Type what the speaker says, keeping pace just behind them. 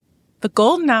The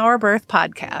Golden Hour Birth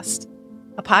Podcast,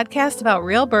 a podcast about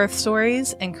real birth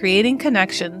stories and creating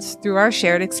connections through our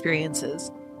shared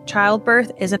experiences.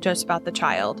 Childbirth isn't just about the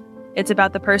child. It's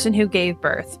about the person who gave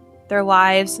birth, their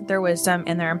lives, their wisdom,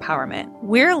 and their empowerment.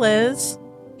 We're Liz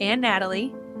And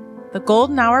Natalie, the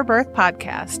Golden Hour Birth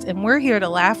Podcast, and we're here to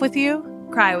laugh with you,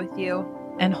 cry with you,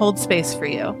 and hold space for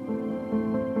you.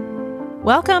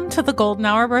 Welcome to the Golden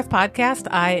Hour Birth Podcast.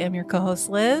 I am your co-host,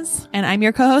 Liz. And I'm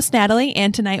your co-host, Natalie.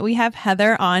 And tonight we have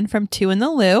Heather on from Two in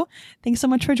the Lou. Thanks so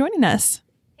much for joining us.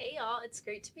 Hey, y'all. It's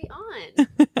great to be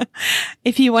on.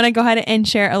 If you want to go ahead and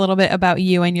share a little bit about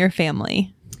you and your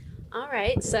family. All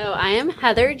right. So I am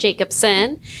Heather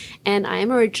Jacobson, and I am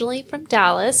originally from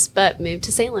Dallas, but moved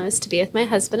to St. Louis to be with my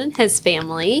husband and his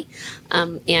family.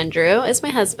 Andrew is my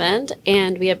husband,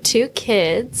 and we have two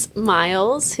kids,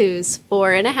 Miles, who's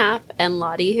 4.5, and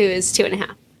Lottie, who is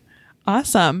 2.5.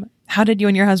 Awesome. How did you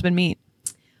and your husband meet?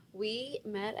 We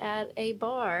met at a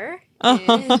bar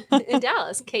in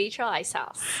Dallas, Katie Trail Ice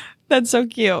House. That's so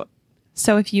cute.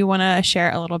 So if you want to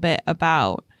share a little bit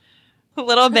about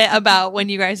when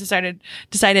you guys decided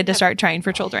to start trying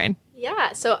for children.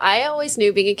 Yeah, so I always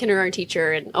knew being a kindergarten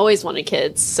teacher and always wanted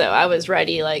kids. So I was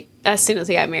ready, like, as soon as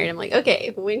we got married, I'm like,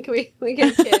 okay, when can we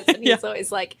get kids? And he's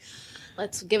always like,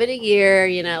 let's give it a year,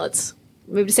 let's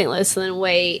move to St. Louis and then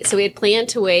wait. So we had planned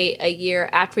to wait a year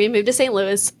after we moved to St.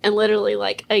 Louis. And literally,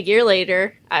 like, a year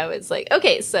later, I was like,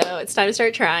 okay, so it's time to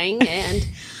start trying. And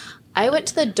I went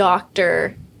to the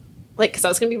doctor, like, because I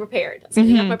was going to be prepared. I was going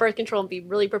to have my birth control and be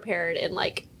really prepared in,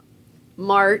 like,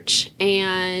 March.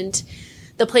 And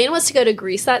the plan was to go to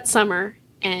Greece that summer,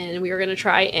 and we were going to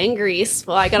try in Greece.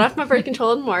 Well, I got off my birth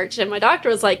control in March, and my doctor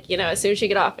was like, as soon as you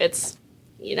get off,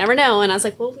 you never know. And I was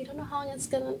like, well, we don't know how long it's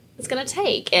gonna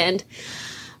take. And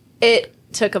it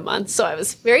took a month, so I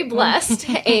was very blessed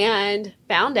and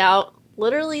found out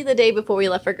literally the day before we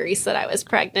left for Greece that I was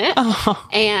pregnant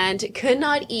and could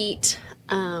not eat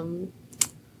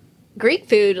Greek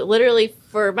food literally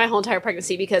for my whole entire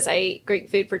pregnancy because I ate Greek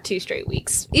food for 2 straight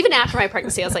weeks. Even after my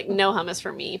pregnancy, I was like, no hummus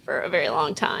for me for a very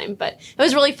long time. But it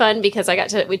was really fun because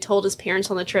we told his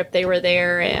parents on the trip they were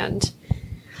there, and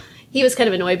he was kind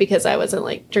of annoyed because I wasn't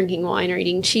like drinking wine or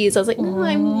eating cheese. I was like, no,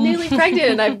 I'm newly pregnant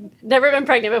and I've never been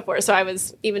pregnant before. So I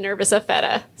was even nervous of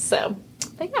feta. So,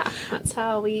 but yeah, that's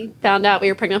how we found out we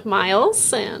were pregnant with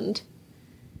Miles. And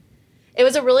it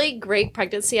was a really great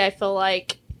pregnancy. I feel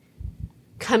like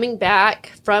coming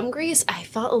back from Greece, I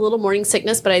felt a little morning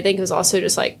sickness, but I think it was also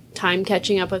just like time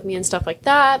catching up with me and stuff like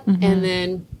that. Mm-hmm. And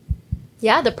then,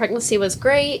 yeah, the pregnancy was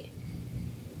great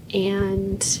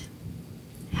and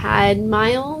had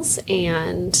Miles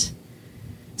and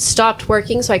stopped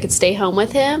working so I could stay home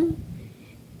with him.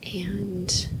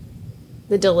 And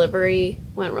the delivery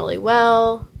went really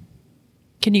well.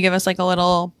 Can you give us like a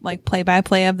little like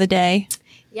play-by-play of the day?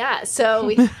 Yeah,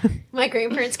 so my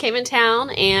grandparents came in town,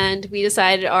 and we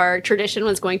decided our tradition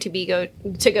was going to be go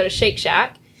to Shake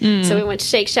Shack. So we went to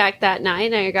Shake Shack that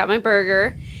night, and I got my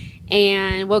burger,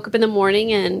 and woke up in the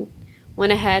morning and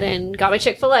went ahead and got my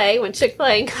Chick-fil-A, went to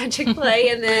Chick-fil-A and got Chick-fil-A,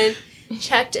 and then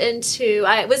checked into,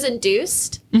 I was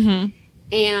induced,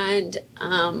 and,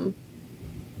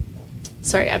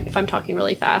 sorry if I'm talking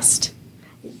really fast,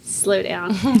 slow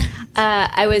down.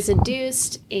 I was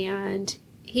induced, and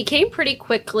he came pretty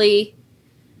quickly.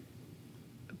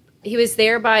 He was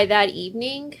there by that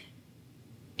evening,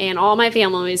 and all my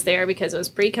family was there because it was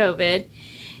pre-COVID.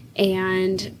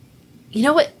 And you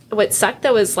know what sucked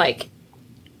though was like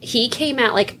he came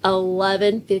at like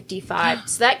 11:55,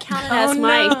 so that counted as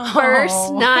my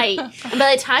first night. And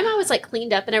by the time I was like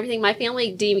cleaned up and everything, my family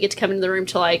didn't even get to come into the room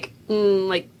till like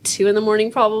 2 in the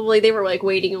morning probably. They were like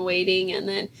waiting, and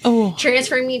then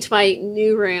transferring me to my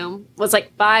new room was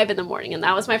like 5 in the morning, and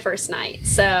that was my first night.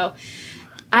 So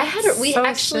I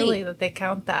had silly that they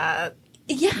count that.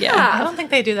 Yeah. I don't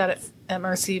think they do that at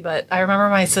Mercy, but I remember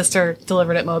my sister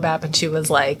delivered at Mobap, and she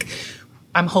was like,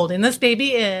 I'm holding this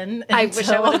baby in. I wish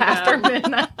I would have after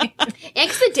midnight. And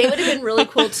because the day would have been really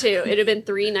cool too. It would have been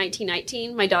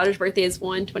 3/19/19. My daughter's birthday is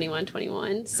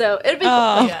 1/21/21. So it would have been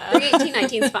cool. Yeah.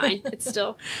 3/18/19 is fine. It's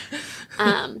still.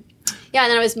 And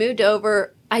then I was moved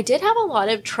over. I did have a lot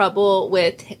of trouble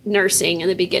with nursing in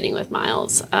the beginning with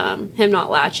Miles. Him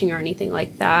not latching or anything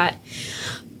like that.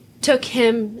 Took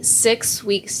him 6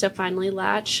 weeks to finally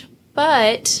latch.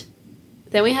 But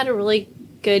then we had a really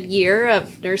good year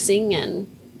of nursing, and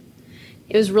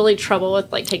it was really trouble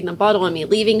with like taking the bottle and me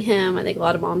leaving him. I think a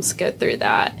lot of moms go through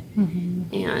that.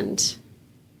 And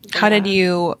how did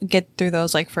you get through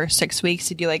those like first 6 weeks?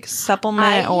 Did you like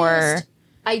supplement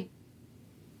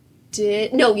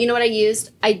did. No, you know what I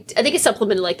used? I think I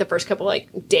supplemented like the first couple like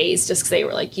days just because they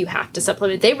were like, you have to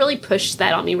supplement. They really pushed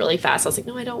that on me really fast. I was like,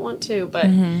 no, I don't want to. But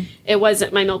it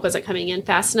wasn't, my milk wasn't coming in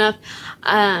fast enough.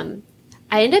 I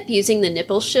ended up using the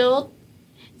nipple shield.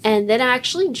 And then I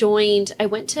actually joined, I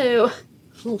went to,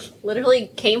 literally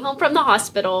came home from the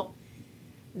hospital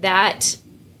that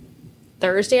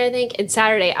Thursday, I think, and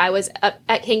Saturday I was up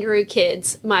at Kangaroo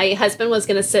Kids. My husband was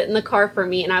going to sit in the car for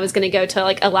me, and I was going to go to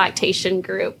like a lactation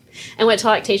group, and went to a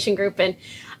lactation group. And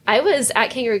I was at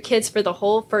Kangaroo Kids for the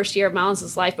whole first year of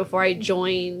Miles' life before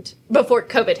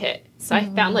COVID hit. So I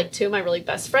found like two of my really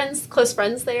best friends, close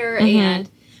friends there, and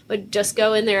would just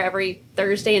go in there every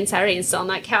Thursday and Saturday and sit on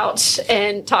that couch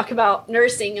and talk about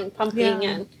nursing and pumping.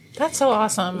 And that's so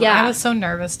awesome. Yeah. I was so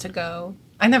nervous to go.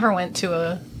 I never went to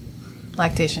a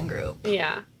lactation group.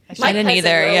 Yeah. I didn't either.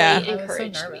 Really yeah.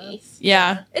 encouraged me.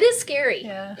 Yeah. It is scary.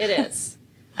 Yeah. It is.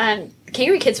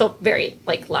 Kangaroo Kids felt very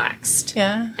like laxed.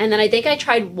 Yeah. And then I think I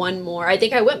tried one more. I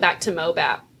think I went back to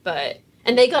Mobap,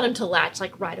 and they got him to latch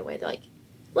like right away. They're like,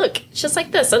 look, it's just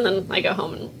like this. And then I go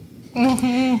home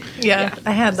and Yeah.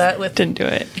 I had that with Didn't do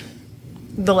it.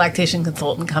 the lactation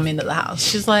consultant coming to the house.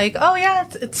 She's like, "Oh yeah,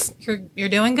 it's you're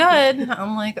doing good."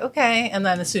 I'm like, "Okay." And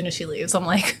then as soon as she leaves, I'm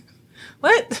like,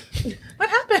 "What? What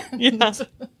happened?" Yeah.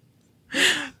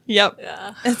 Yep.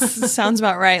 Yeah. It sounds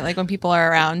about right. Like when people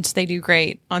are around, they do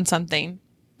great on something.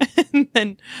 And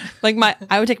then like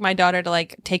I would take my daughter to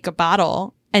like take a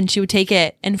bottle, and she would take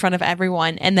it in front of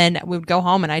everyone, and then we would go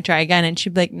home and I'd try again, and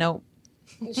she'd be like, "No,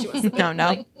 she wasn't no."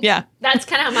 like, Yeah. that's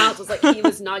kind of how Miles was like. He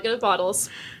was not good at bottles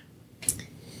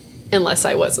unless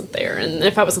I wasn't there. And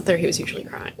if I wasn't there, he was usually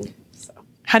crying. So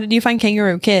How did you find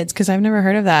Kangaroo Kids? Because I've never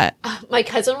heard of that. my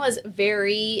cousin was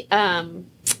very, I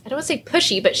don't want to say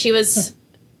pushy, but she was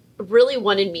really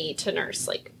wanted me to nurse.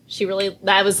 Like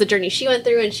that was the journey she went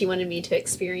through, and she wanted me to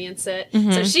experience it.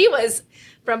 So she was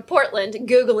from Portland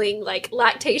Googling like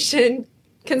lactation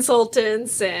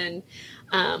consultants and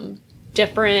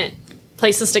different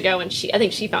places to go. And I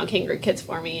think she found Kangaroo Kids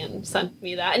for me and sent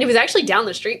me that. And it was actually down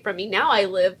the street from me. Now I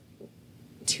live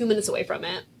 2 minutes away from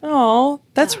it. Oh,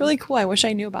 that's really cool. I wish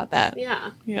I knew about that.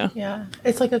 Yeah. Yeah. Yeah.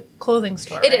 It's like a clothing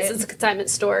store. It is. It's a consignment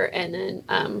store. And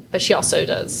then, but she also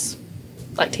does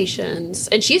lactations.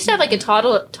 And she used to have like a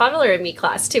toddler in me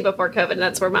class too before COVID. And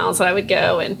that's where Miles and I would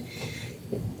go. And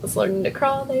I was learning to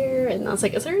crawl there. And I was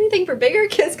like, is there anything for bigger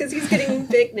kids? Because he's getting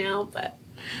big now. But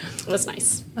it was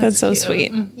nice. That's so cute.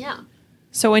 sweet. Yeah.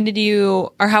 So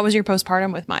how was your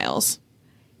postpartum with Miles?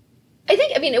 I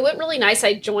it went really nice.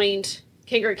 I joined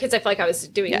Kangaroo Kids. I feel like I was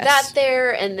doing that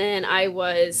there. And then I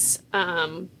was,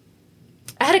 I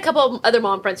had a couple of other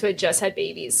mom friends who had just had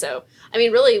babies. So,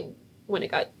 really when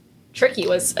it got tricky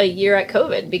was a year at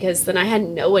COVID, because then I had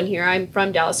no one here. I'm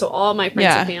from Dallas, so all my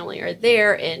friends and family are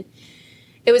there. And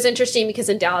it was interesting because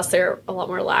in Dallas, they're a lot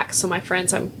more lax. So my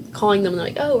friends, I'm calling them and they're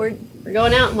like, oh, we're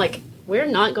going out. I'm like, we're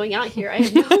not going out here. I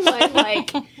have no one.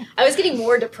 Like, I was getting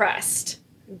more depressed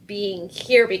being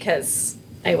here because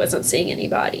I wasn't seeing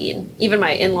anybody. And even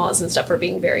my in-laws and stuff were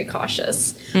being very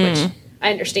cautious, which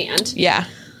I understand. Yeah.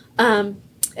 And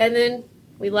then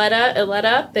we let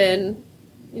up and,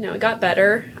 it got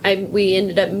better. We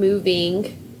ended up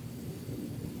moving.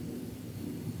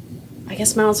 I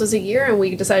guess Miles was a year, and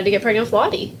we decided to get pregnant with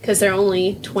Lottie because they're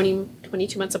only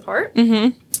 22 months apart.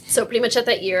 Mm-hmm. So pretty much at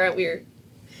that year, we're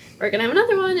going to have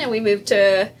another one, and we moved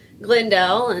to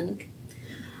Glendale, and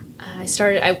I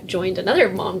joined another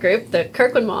mom group, the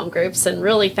Kirkland Mom Groups, and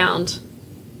really found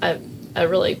a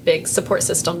really big support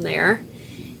system there.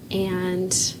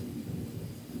 And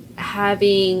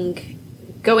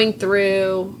going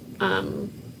through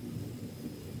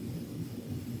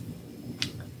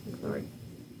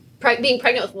being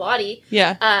pregnant with Lottie,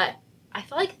 I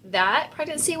feel like that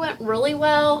pregnancy went really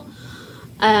well.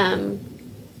 I'm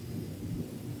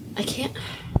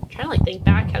trying to think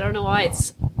back. I don't know why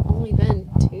it's only been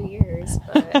 2 years,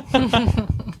 but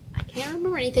I can't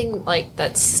remember anything like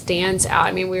that stands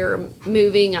out. We were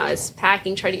moving, I was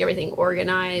packing, trying to get everything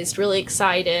organized, really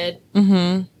excited.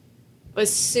 Mm-hmm.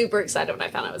 Was super excited when I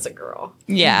found I was a girl.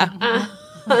 Yeah.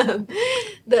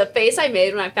 The face I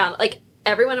made when I found, like,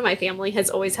 everyone in my family has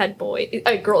always had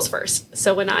girls first.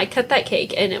 So when I cut that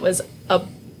cake and it was a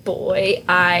boy,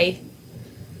 my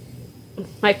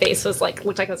face was like,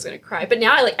 looked like I was going to cry. But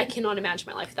now I cannot imagine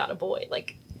my life without a boy.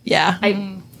 Like, yeah.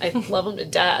 I love them to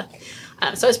death.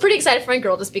 So I was pretty excited for my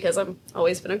girl just because I've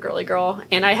always been a girly girl.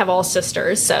 And I have all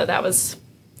sisters, so that was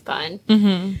fun.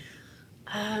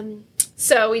 Mm-hmm.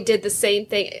 So we did the same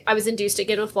thing. I was induced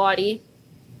again with Lottie.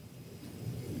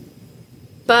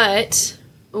 But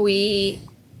we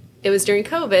it was during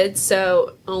COVID,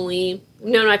 so only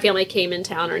none of my family came in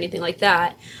town or anything like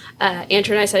that.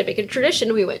 Andrew and I decided to make it a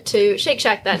tradition. We went to Shake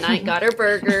Shack that night, got our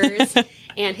burgers,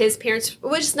 and his parents,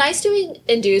 which is nice to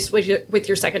induce with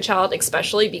your second child,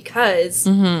 especially because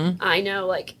I know,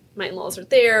 like, my in-laws are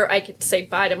there. I could say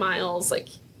bye to Miles. Like,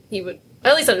 he would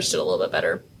at least understood a little bit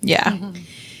better. Yeah.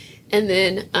 And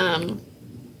then,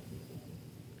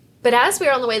 but as we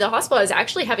were on the way to the hospital, I was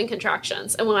actually having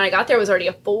contractions. And when I got there, it was already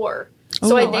a 4.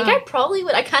 So I think I probably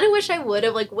would. I kind of wish I would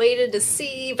have, like, waited to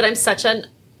see, but I'm such a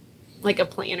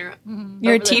planner.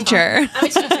 You're a teacher. I'm a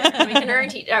teacher. I'm a kindergarten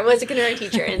teacher. I was a kindergarten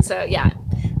teacher. And so, yeah,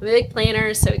 I'm a big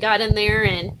planner. So we got in there,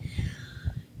 and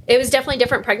it was definitely a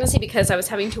different pregnancy because I was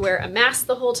having to wear a mask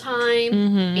the whole time.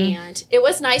 And it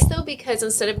was nice, though, because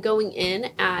instead of going in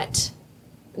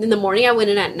the morning, I went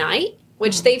in at night,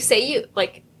 which they say you,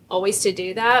 like, always to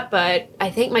do that. But I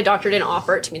think my doctor didn't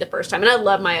offer it to me the first time. And I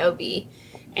love my OB.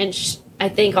 And I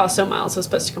think also Miles was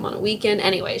supposed to come on a weekend.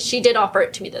 Anyway, she did offer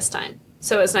it to me this time.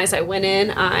 So it was nice. I went in.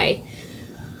 I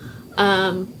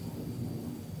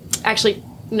actually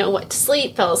went to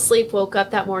sleep, fell asleep, woke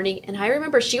up that morning. And I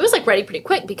remember she was, like, ready pretty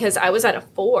quick because I was at a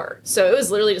 4. So it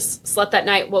was literally just slept that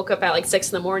night, woke up at, like,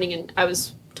 6 in the morning. And I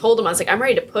told him, I was like, I'm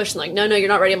ready to push. And like, no, you're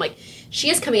not ready. I'm like, she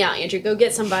is coming out, Andrew. Go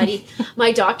get somebody.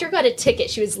 My doctor got a ticket.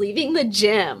 She was leaving the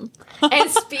gym and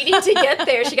speeding to get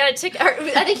there. She got a ticket.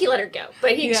 I think he let her go,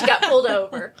 but she got pulled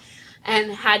over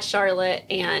and had Charlotte.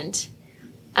 And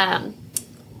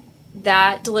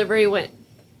that delivery went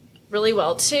really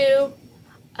well, too.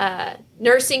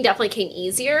 Nursing definitely came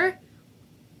easier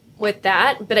with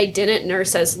that, but I didn't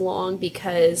nurse as long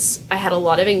because I had a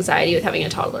lot of anxiety with having a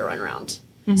toddler run around.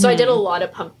 So I did a lot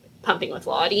of pumping with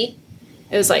Lottie.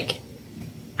 It was like,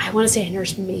 I want to say I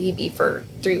nursed maybe for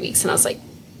 3 weeks, and I was like,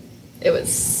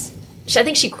 I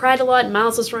think she cried a lot, and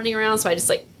Miles was running around, so I just,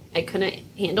 like, I couldn't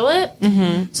handle it.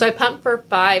 So I pumped for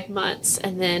 5 months,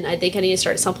 and then I think I need to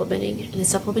start supplementing, and the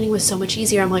supplementing was so much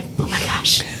easier. I'm like, oh my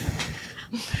gosh,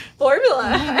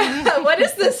 formula. What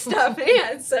is this stuff,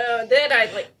 man? So then I,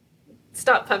 like,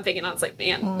 stopped pumping, and I was like,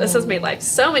 man, this has made life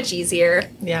so much easier.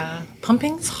 Yeah.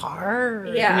 Pumping's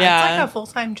hard. Yeah. It's like a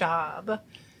full-time job.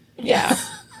 Yeah.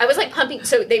 I was, like, pumping.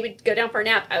 So they would go down for a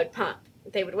nap. I would pump.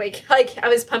 They would wake. Like, I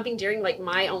was pumping during, like,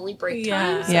 my only break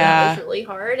time. So that was really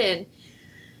hard. And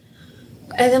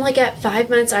then, like, at 5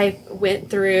 months, I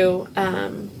went through,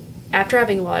 after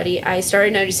having Lottie, I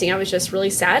started noticing I was just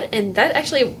really sad. And that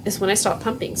actually is when I stopped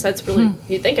pumping. So that's really,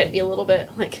 you'd think I'd be a little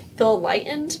bit, like, feel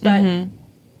lightened. But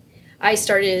I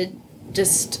started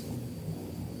just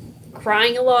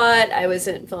crying a lot. I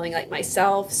wasn't feeling like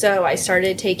myself. So I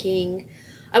started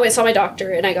I went and saw my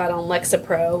doctor, and I got on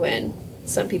Lexapro, and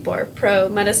some people are pro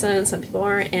medicine, some people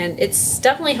aren't. And it's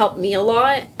definitely helped me a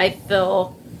lot. I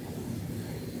feel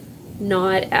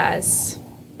not as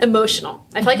emotional.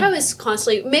 I feel like I was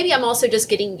constantly, maybe I'm also just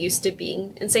getting used to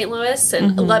being in St. Louis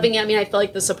and loving it. I mean, I feel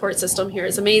like the support system here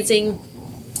is amazing.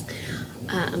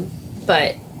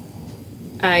 But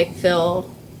I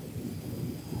feel,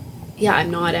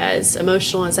 I'm not as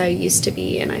emotional as I used to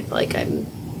be, and I feel like I'm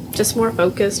just more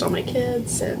focused on my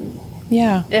kids, and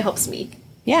it helps me.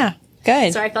 Yeah,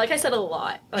 good. So I feel like I said a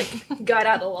lot, like, got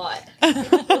out a lot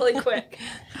really quick.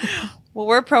 Well,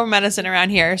 we're pro medicine around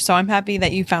here, so I'm happy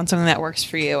that you found something that works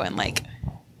for you and, like,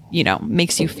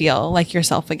 makes you feel like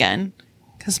yourself again.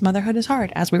 Because motherhood is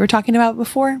hard, as we were talking about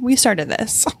before we started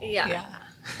this. Yeah.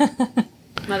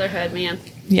 Motherhood, man.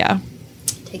 Yeah.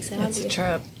 Takes it out It's of a you.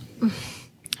 trip.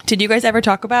 Did you guys ever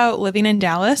talk about living in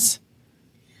Dallas?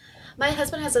 My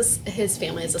husband has his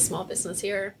family has a small business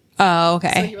here. Oh, So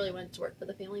he okay. really wanted to work for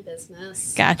the family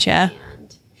business. Gotcha.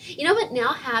 And you know what?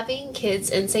 Now having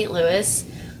kids in St. Louis,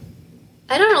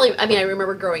 I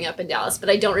remember growing up in Dallas, but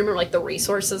I don't remember, like, the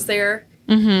resources there.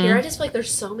 Here, I just feel like there's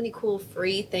so many cool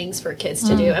free things for kids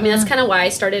to do. I mean, that's kind of why I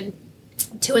started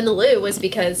Two in the Loo, was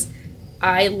because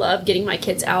I love getting my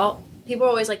kids out. People are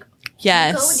always like,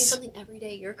 Yes. go and do something every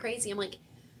day. You're crazy. I'm like,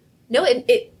 no,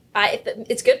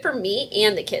 it's good for me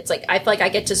and the kids. Like, I feel like I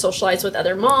get to socialize with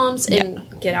other moms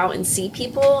and get out and see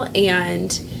people,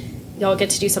 and y'all get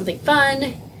to do something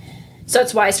fun. So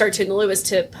that's why I started Two in the Loo, is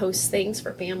to post things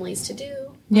for families to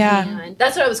do. Yeah. And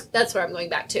that's what I'm going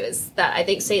back to, is that I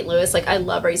think St. Louis, like, I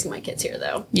love raising my kids here,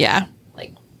 though. Yeah.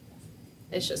 Like,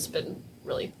 it's just been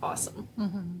really awesome.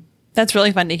 That's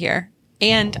really fun to hear.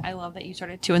 And I love that you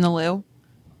started Two in the Loo,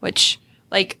 which,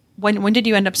 like, when did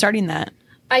you end up starting that?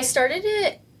 I started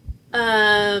it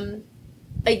a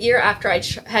year after I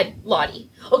had Lottie.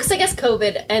 Well, because I guess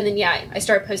COVID, and then, I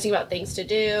started posting about things to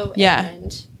do. Yeah.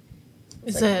 And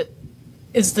Is it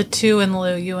Is the 2 in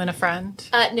lieu you and a friend?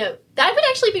 No, that would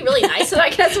actually be really nice so that I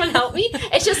can have someone help me.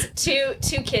 It's just two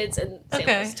kids and St.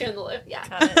 Okay. Louis, 2 in the lieu. Yeah.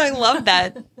 Got it. I love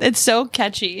that. It's so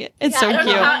catchy. It's so I don't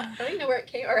cute. I don't even know where it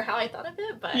came or how I thought of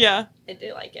it, but Yeah. I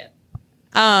do like it.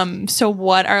 So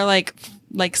what are like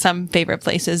some favorite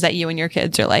places that you and your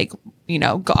kids are like,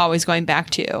 always going back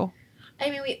to? I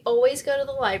mean, we always go to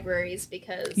the libraries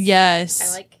because Yes.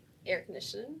 I like air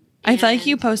conditioning. I feel like And-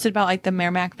 you posted about like the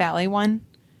Merrimack Valley one.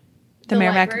 The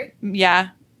library? Yeah.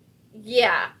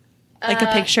 Yeah. Like a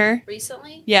picture.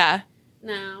 Recently? Yeah.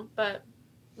 No, but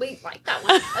we like that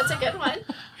one. That's a good one.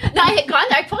 No, I had gone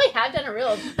there. I probably have done a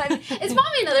reel. It's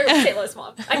probably another St. Louis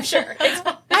mom. I'm sure.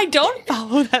 I don't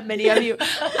follow that many of you.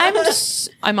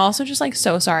 I'm also just like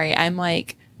so sorry. I'm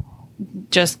like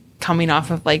just coming off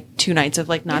of like 2 nights of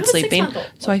like not have a sleeping.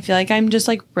 6-month-old. So I feel like I'm just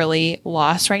like really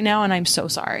lost right now and I'm so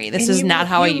sorry. This And is not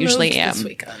how I you usually moved am. This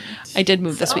weekend. I did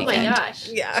move this Oh my weekend. gosh.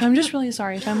 Yeah. So I'm just really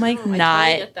sorry if I'm like I totally not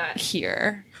get that.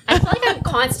 here. I feel like I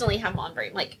constantly have mom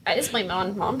brain. Like, I just blame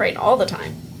mom brain all the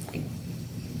time. Like,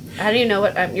 I don't even know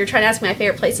what you're trying to ask me my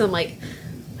favorite place. And I'm like,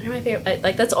 what are my favorite?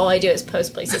 Like, that's all I do is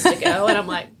post places to go. And I'm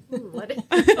like, what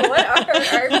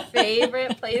are our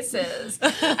favorite places?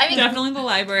 I mean, Definitely the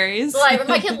libraries. the library.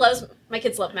 My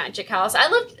kids love Magic House. I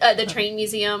love the train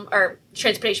museum or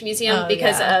transportation museum Oh,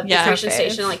 because yeah. of Yeah. the station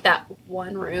Fave. station. Like that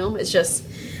one room is just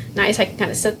nice. I can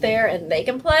kind of sit there and they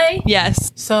can play.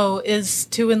 Yes. So is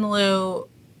 2 in lieu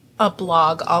a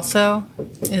blog also?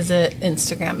 Is it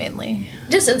Instagram mainly?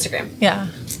 Just Instagram. Yeah.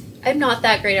 I'm not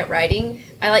that great at writing.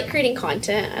 I like creating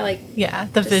content. I like Yeah.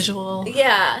 The visual. seeing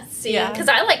Yeah. because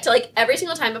I like to like every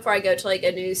single time before I go to like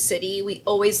a new city, we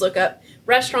always look up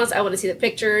restaurants. I want to see the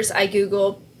pictures. I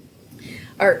Google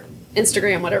or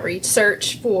Instagram, whatever you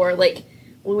search for. Like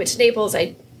when we went to Naples,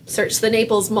 I searched the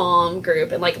Naples mom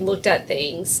group and like looked at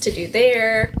things to do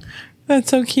there. That's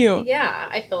so cute. Yeah,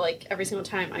 I feel like every single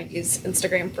time I use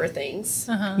Instagram for things.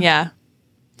 Uh-huh. Yeah.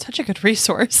 Such a good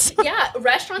resource. Yeah,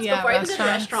 restaurants. Yeah, before I even go to a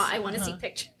restaurants. restaurant, I want to see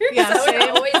pictures. Yeah, so same.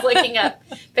 I'm always looking up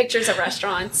pictures of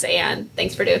restaurants and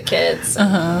things for new kids,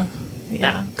 Uh-huh.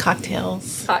 Yeah.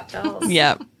 Cocktails. cocktails.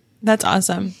 Yep. That's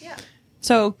awesome. Yeah.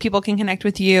 So people can connect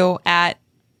with you at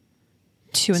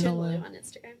 2 in the Totally Lou. on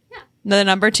Instagram. Yeah. The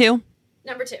number 2?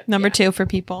 Number 2. Number Yeah. 2 for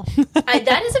people.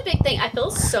 That is a big thing. I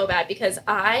feel so bad because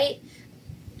I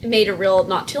made a reel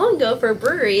not too long ago for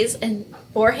breweries and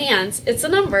 4 hands. It's a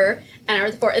number. And I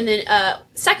wrote the 4. And then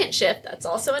second shift, that's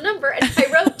also a number. And I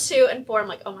wrote 2 and 4. I'm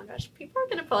like, oh my gosh, people are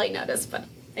going to probably notice, but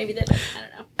maybe they didn't. I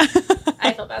don't know.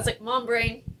 I felt bad. I was like, mom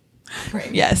brain.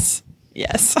 Yes.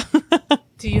 Yes.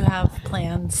 Do you have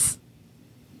plans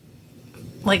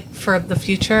like for the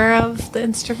future of the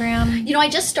Instagram? You know, I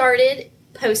just started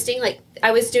posting, like,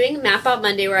 I was doing Map Out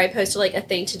Monday where I posted, like, a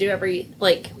thing to do every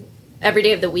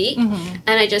day of the week. Mm-hmm.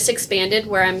 And I just expanded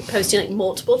where I'm posting, like,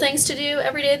 multiple things to do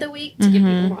every day of the week to give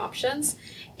people more options.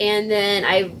 And then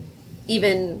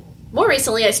even more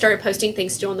recently, I started posting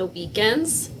things to do on the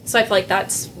weekends. So I feel like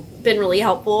that's been really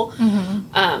helpful.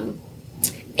 Mm-hmm.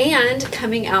 And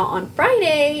coming out on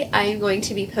Friday, I'm going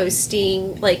to be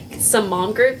posting, like, some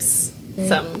mom groups,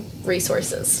 some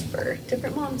resources for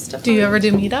different moms. Do you ever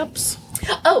do meetups?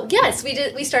 Oh, yes, we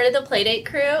did. We started the Playdate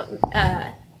crew.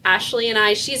 Ashley and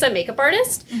I, she's a makeup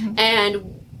artist,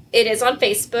 and it is on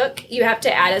Facebook. You have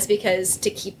to add us because to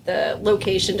keep the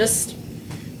location just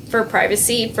for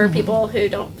privacy for people who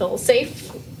don't feel safe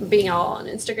being all on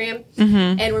Instagram.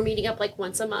 And we're meeting up like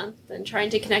once a month and trying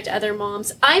to connect to other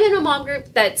moms. I'm in a mom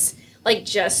group that's like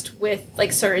just with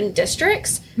like certain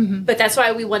districts, but that's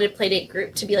why we wanted Playdate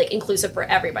group to be like inclusive for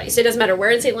everybody. So it doesn't matter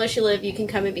where in St. Louis you live, you can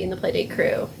come and be in the Playdate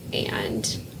crew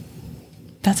and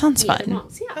That sounds meet other fun.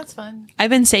 moms. Yeah. That's fun.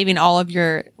 I've been saving all of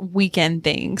your weekend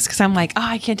things because I'm like,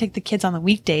 I can't take the kids on the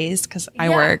weekdays because I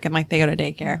Yeah. work and like they go to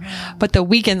daycare. But the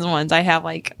weekends ones, I have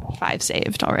like 5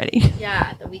 saved already.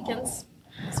 Yeah, the weekends.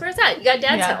 That's where it's at. You got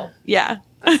dad's Yeah. help. Yeah.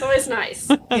 That's always nice.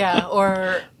 Yeah,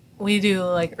 or we do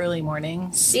like early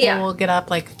mornings. Yeah. We'll get up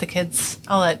like the kids.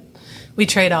 We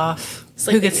trade off who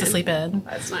Sleeping gets to in. sleep in.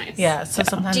 That's nice. Yeah, so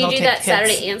sometimes Do you I'll do take that kids.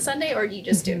 Saturday and Sunday, or do you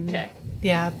just do okay?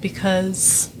 Yeah,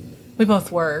 because we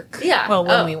both work. Yeah. Well,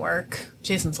 when Oh. we work,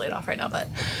 Jason's laid off right now, but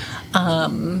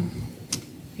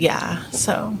yeah.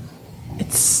 So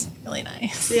it's really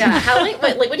nice. Yeah. How late?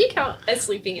 What do you count as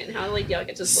sleeping in? How late do y'all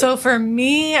get to sleep? So for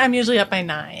me, I'm usually up by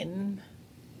 9.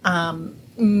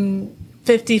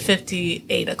 50,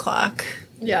 8 o'clock.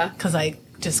 yeah. Because I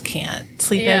just can't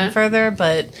sleep Yeah. in further,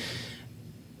 but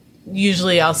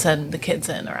usually I'll send the kids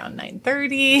in around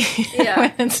 9:30 Yeah.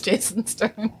 when it's Jason's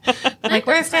turn. Like,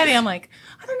 where's Daddy? I'm like,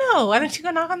 I don't know. Why don't you go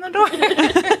knock on the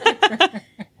door?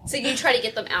 So you try to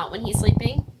get them out when he's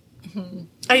sleeping.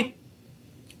 I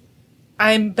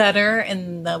I'm better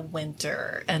in the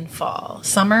winter and fall.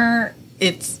 Summer,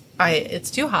 it's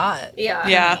too hot. Yeah.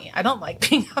 Yeah. For me. I don't like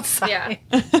being outside. Yeah.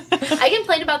 I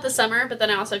complain about the summer, but then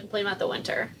I also complain about the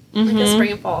winter. Like the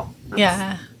spring and fall.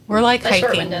 Yeah. We're like That's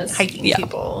short hiking windows.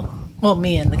 people. Well,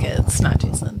 me and the kids, not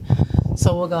Jason.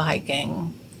 So we'll go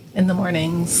hiking in the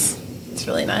mornings. It's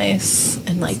really nice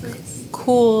and like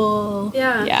cool.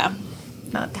 Yeah. Yeah.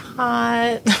 Not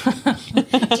hot.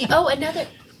 Another.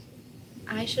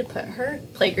 I should put her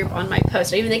playgroup on my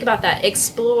post. I didn't even think about that.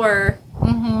 Explore.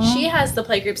 She has the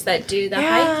playgroups that do the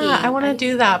hiking. I want to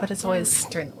do that, but it's always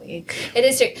during the week. It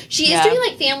is. She is Yeah. doing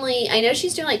like family. I know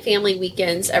she's doing like family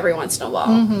weekends every once in a while.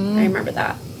 I remember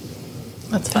that.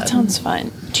 That's fun. That sounds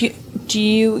fun. Do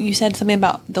you said something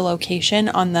about the location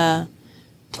on the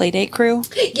Playdate crew?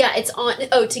 Yeah, it's on.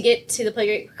 Oh, to get to the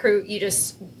playgroup crew, you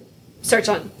just search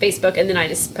on Facebook, and then I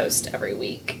just post every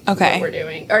week. Okay. What we're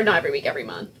doing, or not every week, every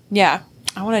month. Yeah.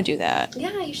 I want to do that.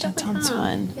 Yeah, you should. That definitely sounds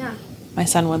come. fun. Yeah. My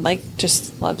son would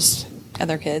just loves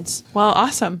other kids. Well,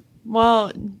 awesome.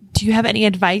 Well, do you have any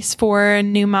advice for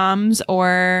new moms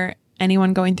or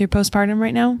anyone going through postpartum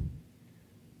right now?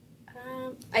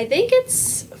 I think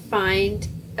it's find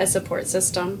a support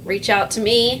system. Reach out to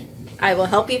me. I will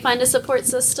help you find a support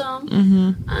system.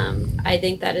 I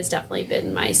think that has definitely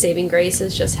been my saving grace,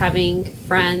 is just having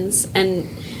friends. And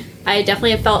I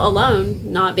definitely have felt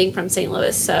alone not being from St.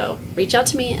 Louis. So reach out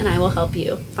to me and I will help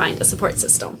you find a support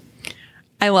system.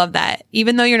 I love that.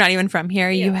 Even though you're not even from here,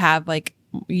 you Yeah. have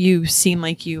you seem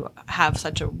like you have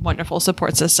such a wonderful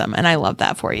support system. And I love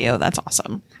that for you. That's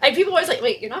awesome. People are always like,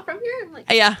 wait, you're not from here? I'm like,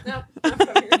 Yeah. no, I'm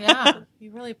not from here. Yeah.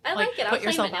 You really I like it. I'll put claim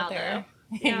yourself it now, out there.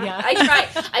 Yeah. I try.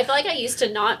 I feel like I used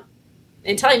to not,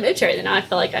 until I moved here, and now I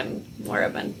feel like I'm more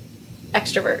of an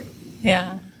extrovert.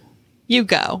 Yeah. You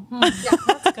go.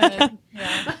 That's good.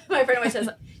 Yeah. My friend always says,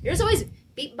 you're just always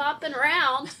beat bopping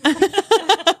around.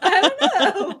 I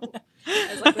don't know.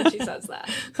 I like when she says that.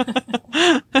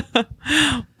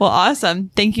 Well,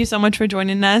 awesome. Thank you so much for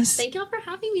joining us. Thank y'all for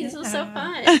having me. This was so Yeah.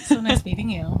 fun. So nice meeting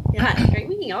you. Yeah, great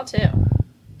meeting y'all too.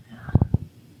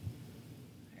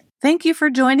 Thank you for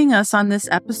joining us on this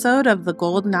episode of the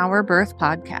Golden Hour Birth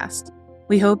Podcast.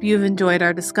 We hope you've enjoyed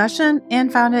our discussion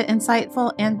and found it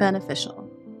insightful and beneficial.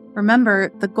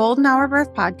 Remember, the Golden Hour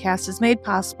Birth Podcast is made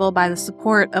possible by the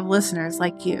support of listeners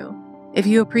like you. If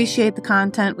you appreciate the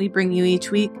content we bring you each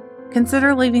week,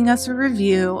 consider leaving us a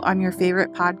review on your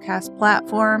favorite podcast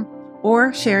platform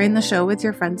or sharing the show with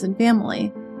your friends and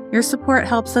family. Your support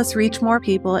helps us reach more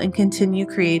people and continue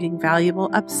creating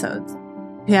valuable episodes.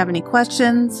 If you have any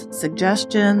questions,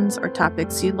 suggestions, or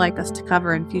topics you'd like us to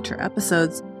cover in future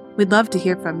episodes, we'd love to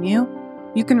hear from you.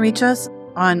 You can reach us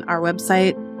on our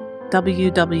website,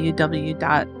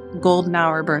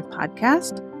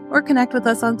 www.goldenhourbirthpodcast, or connect with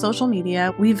us on social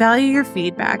media. We value your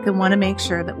feedback and want to make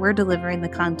sure that we're delivering the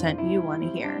content you want to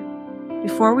hear.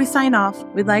 Before we sign off,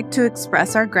 we'd like to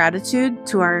express our gratitude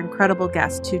to our incredible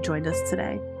guests who joined us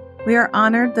today. We are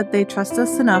honored that they trust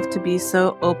us enough to be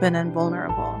so open and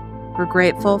vulnerable. We're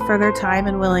grateful for their time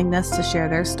and willingness to share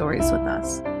their stories with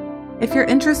us. If you're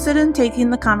interested in taking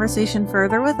the conversation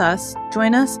further with us,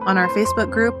 join us on our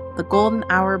Facebook group, The Golden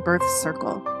Hour Birth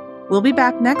Circle. We'll be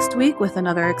back next week with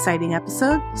another exciting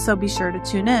episode, so be sure to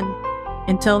tune in.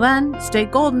 Until then, stay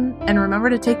golden and remember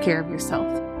to take care of yourself.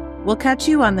 We'll catch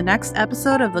you on the next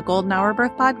episode of the Golden Hour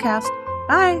Birth Podcast.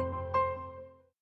 Bye!